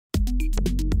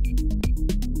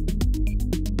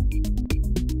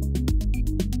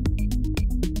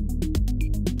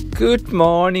Good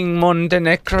morning,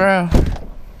 Montenegro.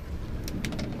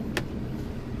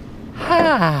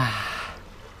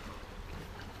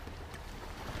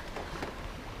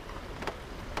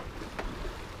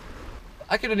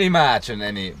 I couldn't imagine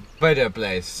any better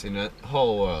place in the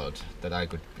whole world that I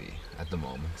could be at the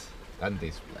moment than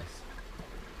this place.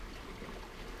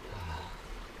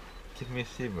 Give me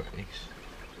shivers.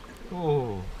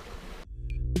 Ooh.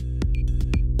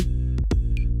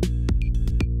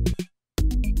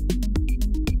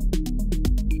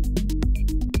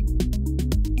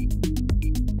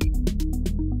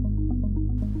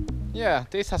 Yeah,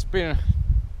 this has been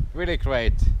really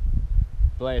great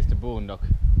place to boondock,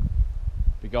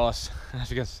 because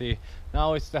as you can see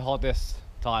now it's the hottest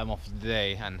time of the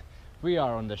day and we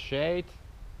are on the shade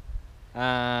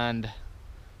and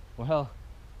well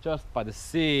just by the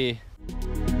sea.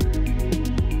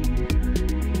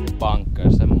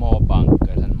 Bunkers and more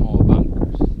bunkers and more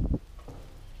bunkers.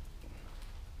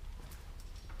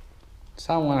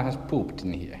 Someone has pooped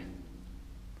in here.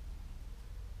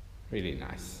 Really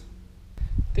nice.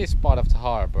 This part of the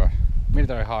harbor,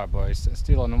 military harbor, is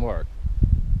still on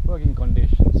working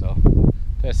condition, so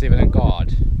there's even a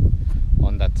guard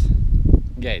on that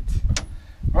gate.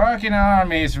 Work in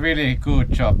army is really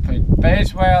good job. It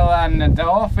pays well and the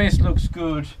office looks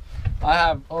good. I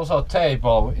have also a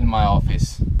table in my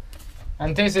office.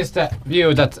 And this is the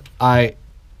view that I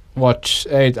watch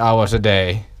 8 hours a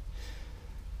day.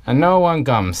 And no one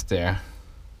comes there.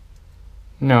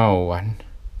 No one.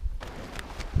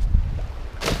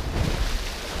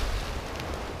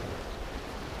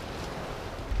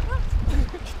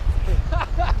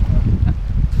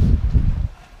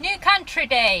 New country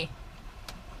day.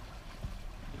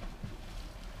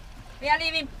 We are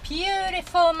leaving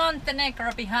beautiful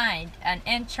Montenegro behind and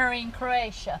entering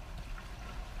Croatia.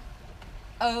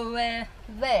 Over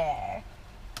there.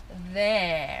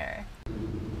 There.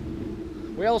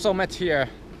 We also met here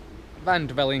van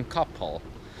dwelling couple.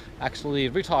 Actually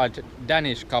retired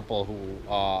Danish couple who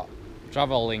are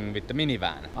traveling with the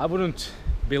minivan. I wouldn't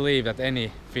believe that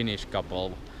any Finnish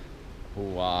couple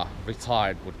who are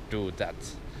retired would do that.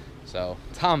 So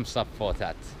thumbs up for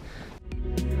that.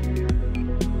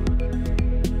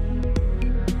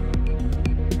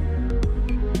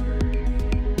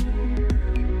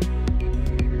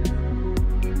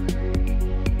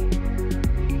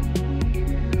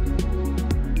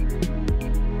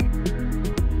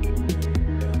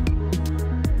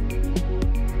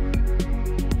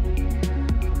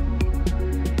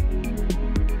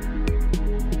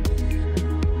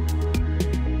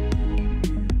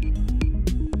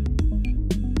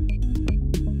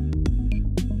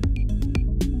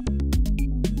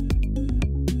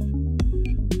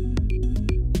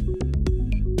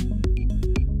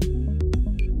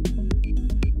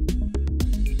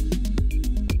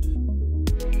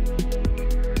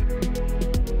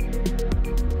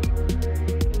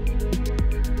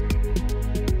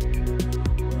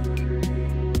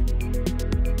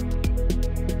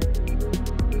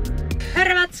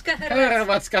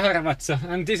 Hrvatska,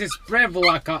 and this is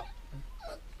Prevlaka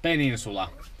Peninsula.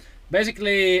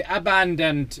 Basically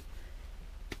abandoned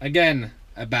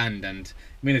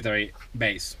military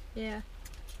base. Yeah.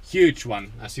 Huge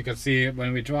one, as you can see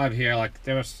when we drive here. Like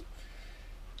there was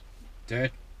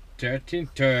 30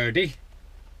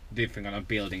 different kind of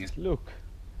buildings. Look,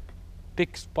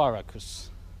 big sparacus,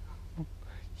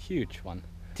 huge one.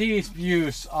 These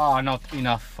views are not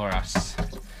enough for us.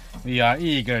 We are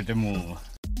eager to move.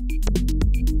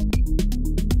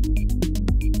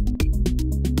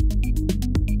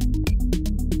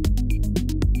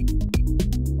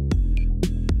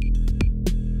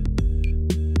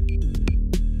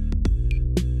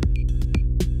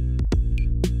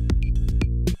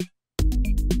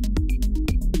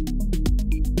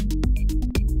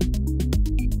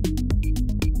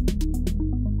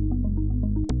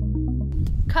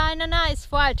 Kinda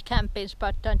nice wild camping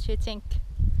spot, don't you think?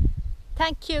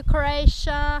 Thank you,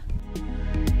 Croatia.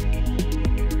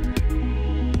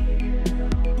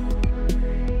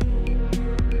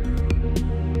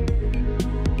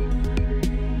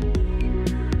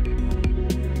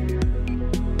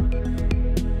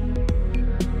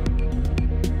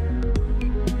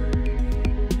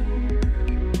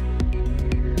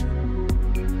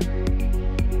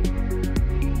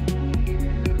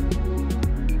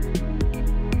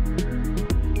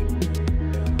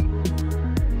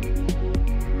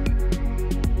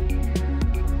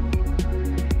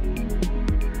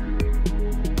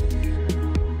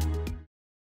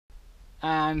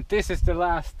 And this is the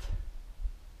last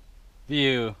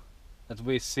view that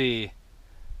we see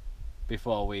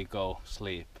before we go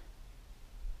sleep.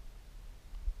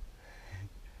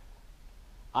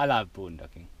 I love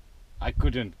boondocking. I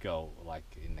couldn't go like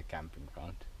in a camping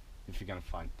ground if you can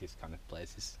find these kind of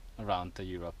places around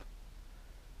Europe.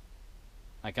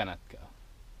 I cannot go.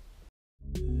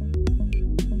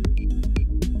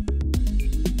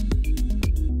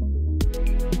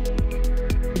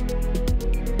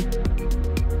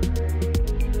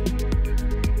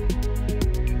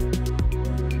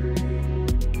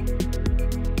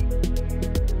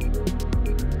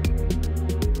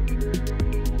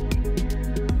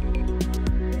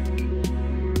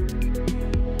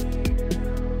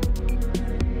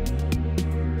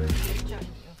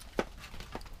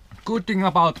 Good thing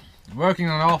about working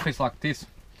in an office like this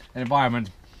environment,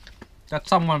 that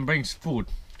someone brings food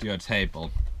to your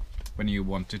table when you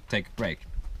want to take a break.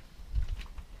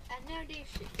 And no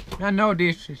dishes. And no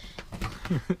dishes.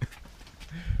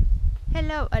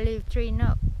 Hello, olive tree.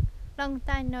 No, long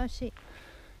time no see.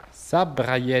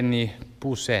 Sabrajeni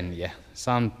pusenje.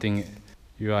 Something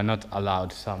you are not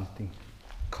allowed. Something.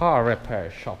 Car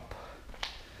repair shop.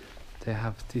 They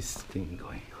have this thing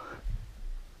going.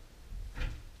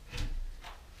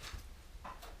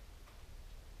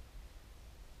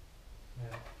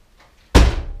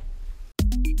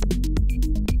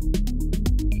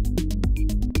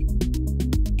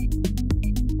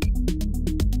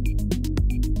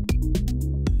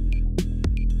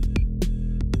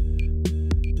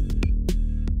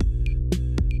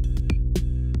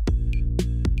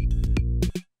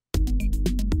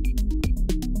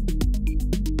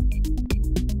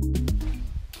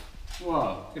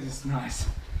 Wow, this is nice.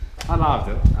 I love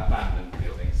the abandoned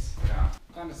buildings. Yeah,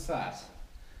 kind of sad.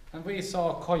 And we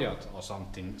saw a coyote or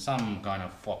something, some kind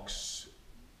of fox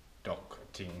dog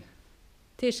thing.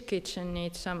 This kitchen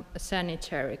needs some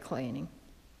sanitary cleaning.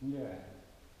 Yeah.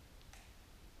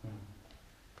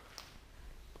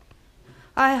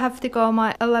 I have to go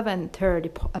my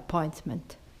 11:30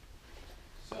 appointment.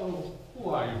 So, who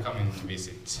are you coming to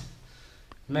visit?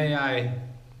 May I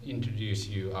introduce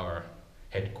you our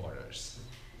headquarters?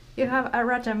 You have a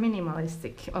rather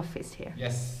minimalistic office here.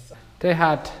 Yes. They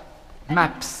had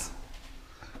maps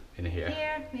in here.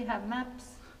 Here we have maps,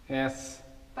 Yes.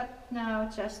 but now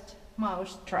just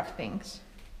mouse trappings.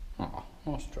 Oh,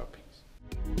 mouse droppings.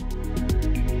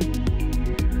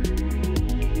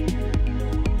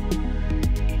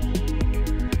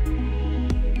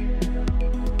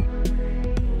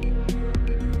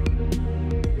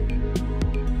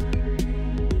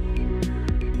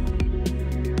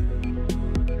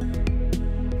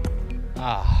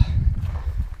 Ah,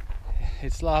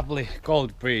 it's lovely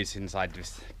cold breeze inside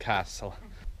this castle.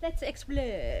 Let's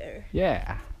explore.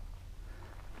 Yeah.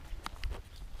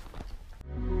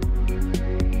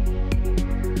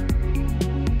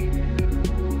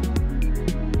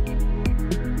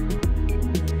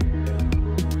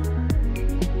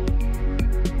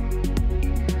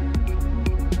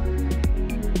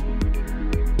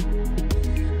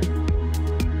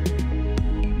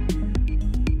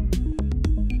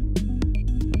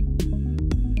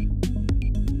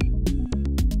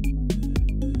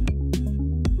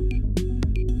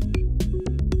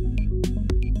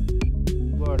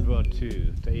 World War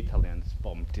II, the Italians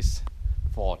bombed this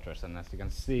fortress, and as you can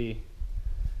see,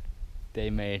 they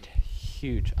made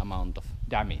huge amount of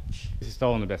damage. This is the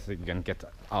only place that you can get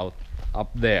out up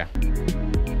there.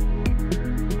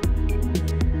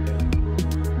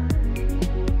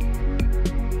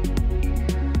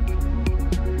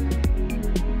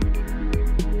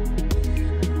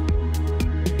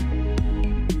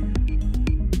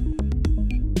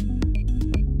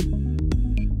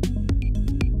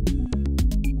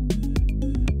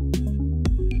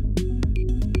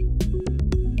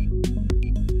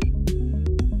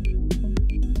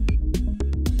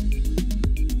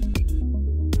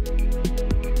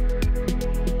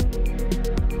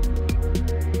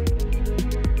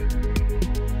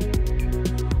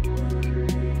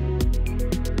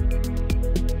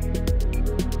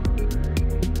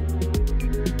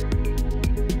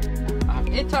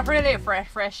 It was really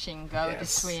refreshing to Yes.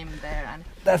 swim there and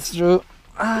That's true.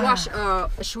 wash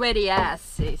sweaty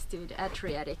asses to the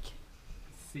Adriatic.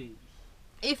 See.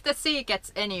 If the sea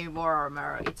gets any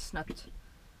warmer, it's not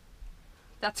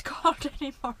that cold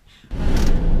anymore.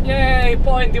 Yay,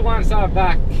 pointy ones are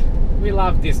back. We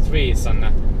love these trees on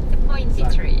The pointy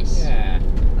trees, yeah,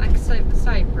 like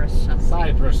cypress something.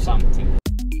 cypress something.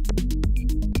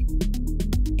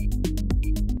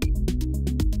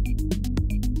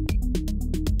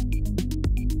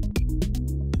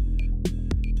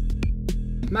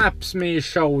 Maps.me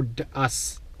showed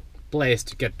us place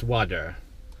to get water.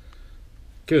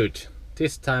 Good.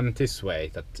 This time this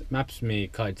way, that Maps.me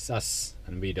guides us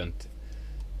and we don't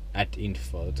add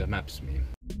info to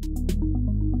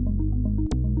Maps.me.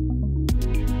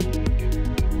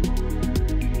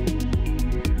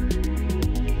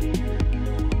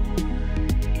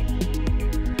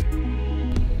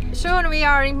 soon we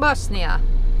are in Bosnia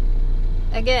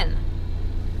again.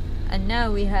 And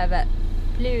now we have a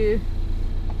blue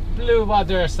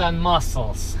waters and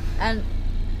mussels. and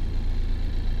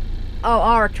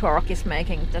our artwork is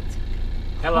making that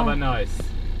Hell of a noise.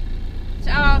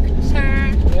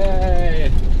 doctor.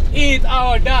 Yay! Eat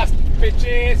our dust,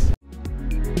 bitches!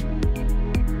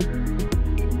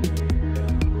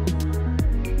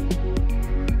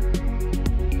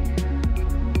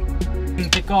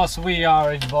 Because we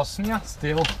are in Bosnia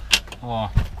still, or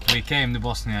we came to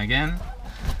Bosnia again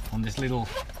on this little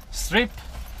strip.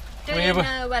 Do you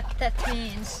know what that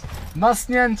means?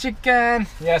 Bosnian chicken!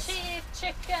 Yes, Cheap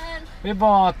chicken. we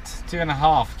bought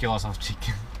 2.5 kilos of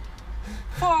chicken.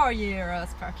 €4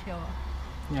 per kilo.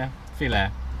 Yeah, filet.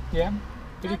 Yeah,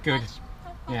 pretty Not good. much,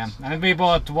 not Yeah, much. and we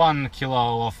bought 1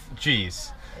 kilo of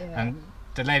cheese. Yeah. And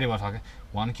the lady was like,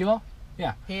 1 kilo?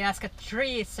 Yeah. He asked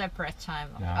 3 separate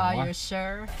times. Yeah, Are what? you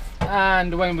sure?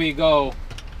 And when we go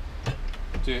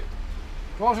to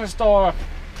grocery store,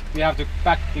 we have to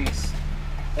pack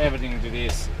everything to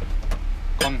these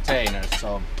containers,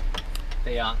 so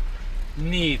they are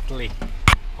neatly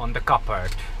on the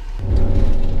cupboard.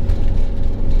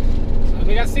 So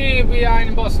we can see we are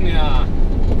in Bosnia.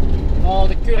 All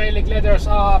the Cyrillic letters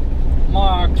are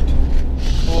marked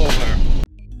over.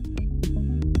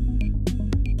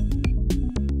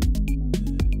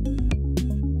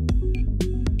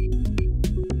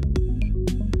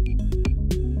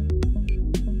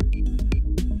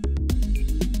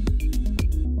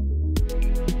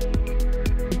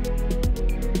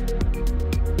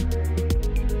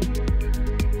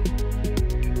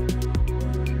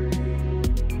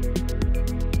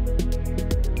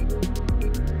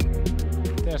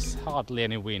 There's hardly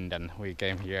any wind and we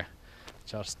came here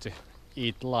just to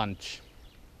eat lunch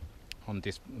on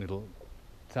this little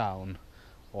town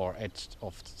or edge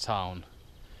of the town,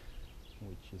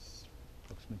 which is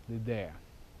approximately there.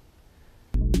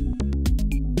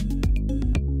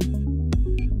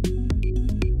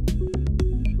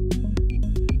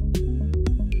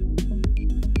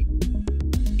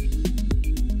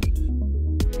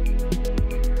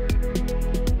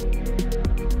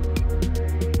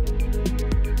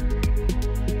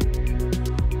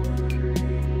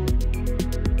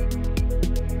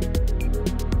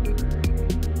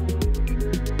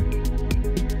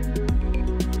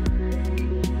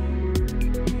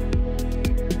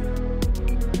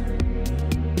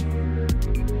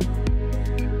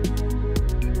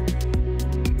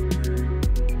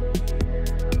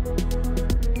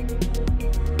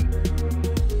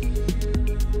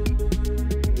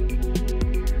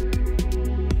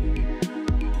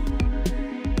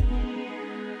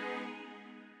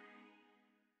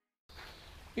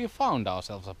 We found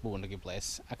ourselves a boondocking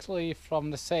place, actually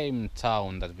from the same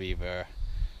town that we were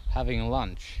having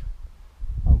lunch.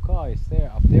 Our car is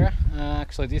there, up there.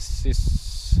 Actually this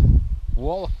is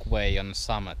walkway on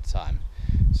summertime,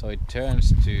 so it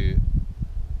turns to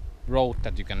road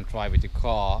that you can drive with the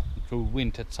car through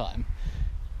winter time.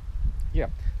 Yeah,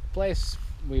 the place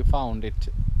we found it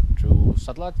through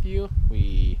satellite view.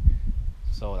 We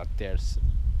saw that there's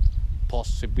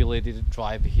possibility to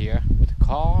drive here with a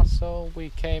car, so we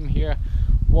came here,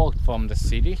 walked from the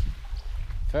city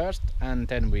first, and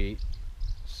then we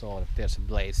saw that there's a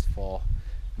place for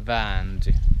van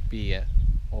to be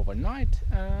overnight,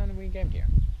 and we came here.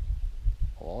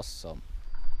 Awesome.